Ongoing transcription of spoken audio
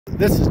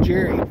This is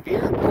Jerry,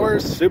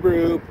 Beardmore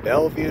Subaru,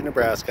 Bellevue,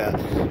 Nebraska,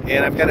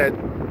 and I've got a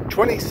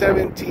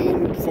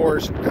 2017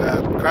 Ford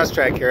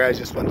Crosstrek here. I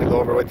just wanted to go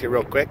over with you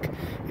real quick.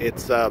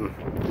 It's a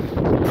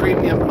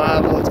premium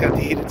model. It's got the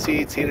heated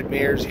seats, heated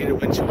mirrors,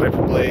 heated windshield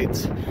wiper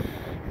blades,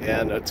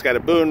 and it's got a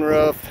boon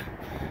roof.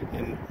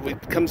 And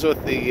it comes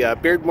with the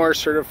Beardmore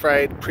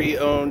certified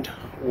pre-owned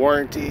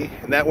warranty,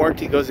 and that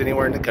warranty goes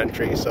anywhere in the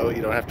country, so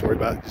you don't have to worry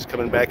about just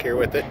coming back here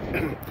with it.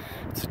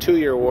 It's a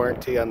 2-year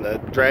warranty on the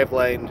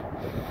driveline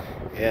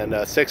and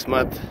a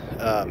 6-month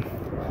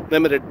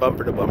limited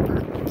bumper to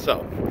bumper. So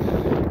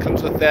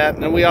comes with that,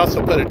 and then we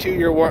also put a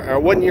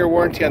 1-year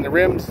warranty on the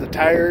rims, the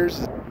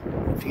tires.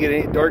 If you get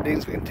any door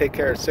dings, we can take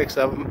care of 6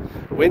 of them.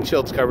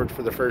 Windshield's covered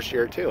for the first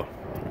year too.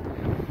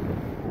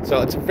 So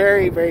it's a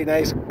very, very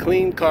nice,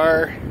 clean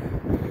car.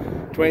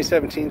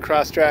 2017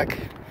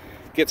 Crosstrek.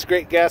 Gets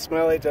great gas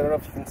mileage. I don't know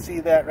if you can see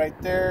that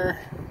right there.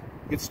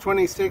 Gets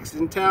 26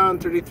 in town,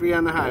 33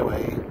 on the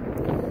highway.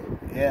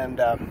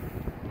 And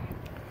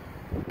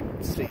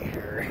let's see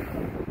here.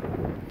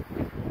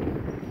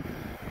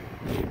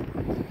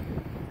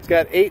 It's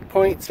got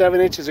 8.7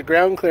 inches of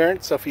ground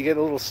clearance, so if you get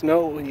a little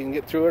snow, you can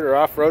get through it, or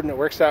off-road, and it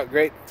works out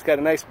great. It's got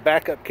a nice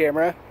backup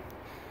camera.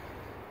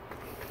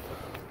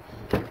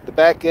 The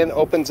back end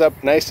opens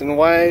up nice and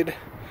wide.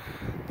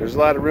 There's a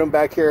lot of room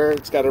back here.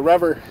 It's got a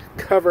rubber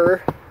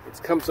cover.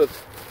 It comes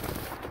with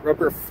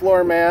rubber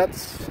floor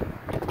mats.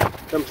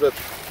 Comes with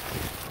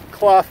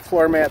cloth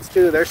floor mats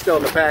too. They're still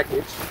in the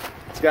package.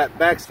 It's got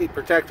back seat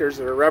protectors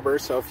that are rubber,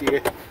 so if you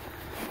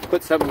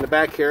put something in the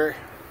back here,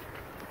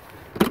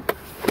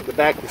 the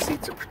back of the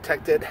seats are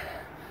protected.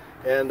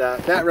 And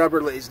that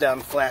rubber lays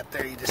down flat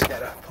there. You just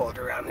gotta pull it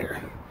around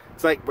here.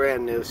 It's like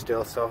brand new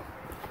still. So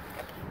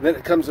and then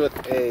it comes with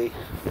a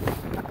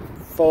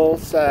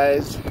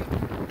full-size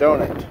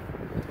donut.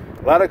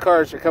 A lot of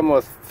cars are coming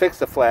with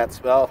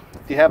fix-a-flats. Well,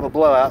 if you have a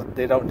blowout,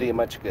 they don't do you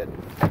much good.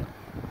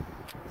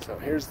 So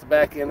here's the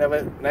back end of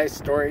it. Nice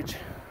storage,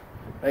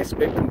 nice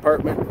big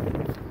compartment,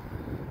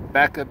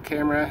 backup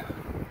camera.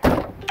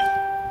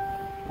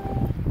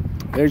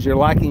 There's your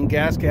locking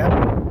gas cap.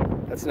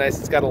 That's nice.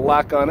 It's got a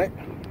lock on it.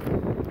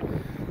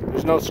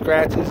 There's no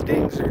scratches,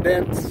 dings, or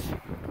dents.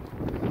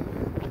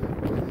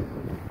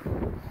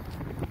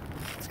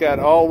 It's got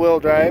all-wheel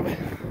drive.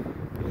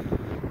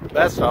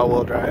 Best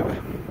all-wheel drive.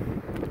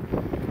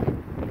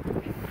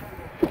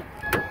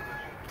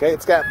 Okay,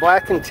 it's got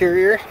black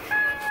interior.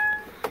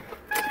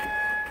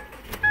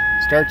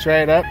 Starts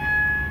right up.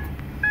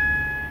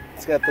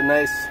 It's got the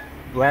nice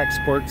black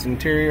sports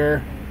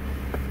interior.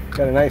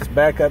 Got a nice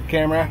backup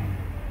camera.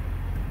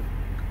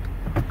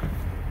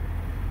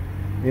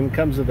 Even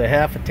comes with a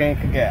half a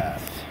tank of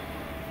gas.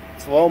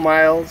 It's low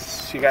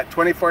miles. You got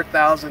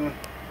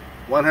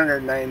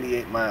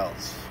 24,198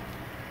 miles.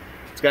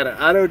 It's got an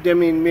auto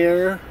dimming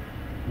mirror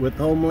with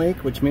home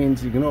link, which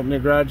means you can open the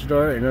garage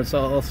door, and it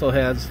also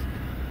has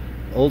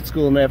old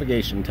school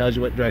navigation. Tells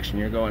you what direction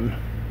you're going.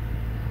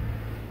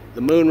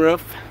 The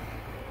moonroof.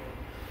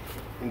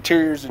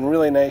 Interior's in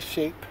really nice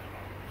shape.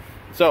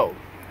 So,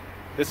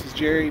 this is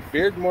Jerry,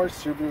 Beardmore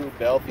Subaru,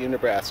 Bellevue,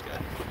 Nebraska.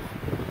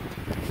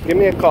 Give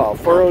me a call,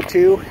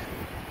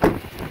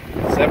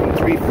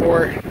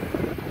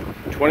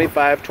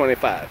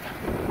 402-734-2525.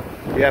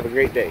 You have a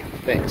great day.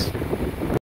 Thanks.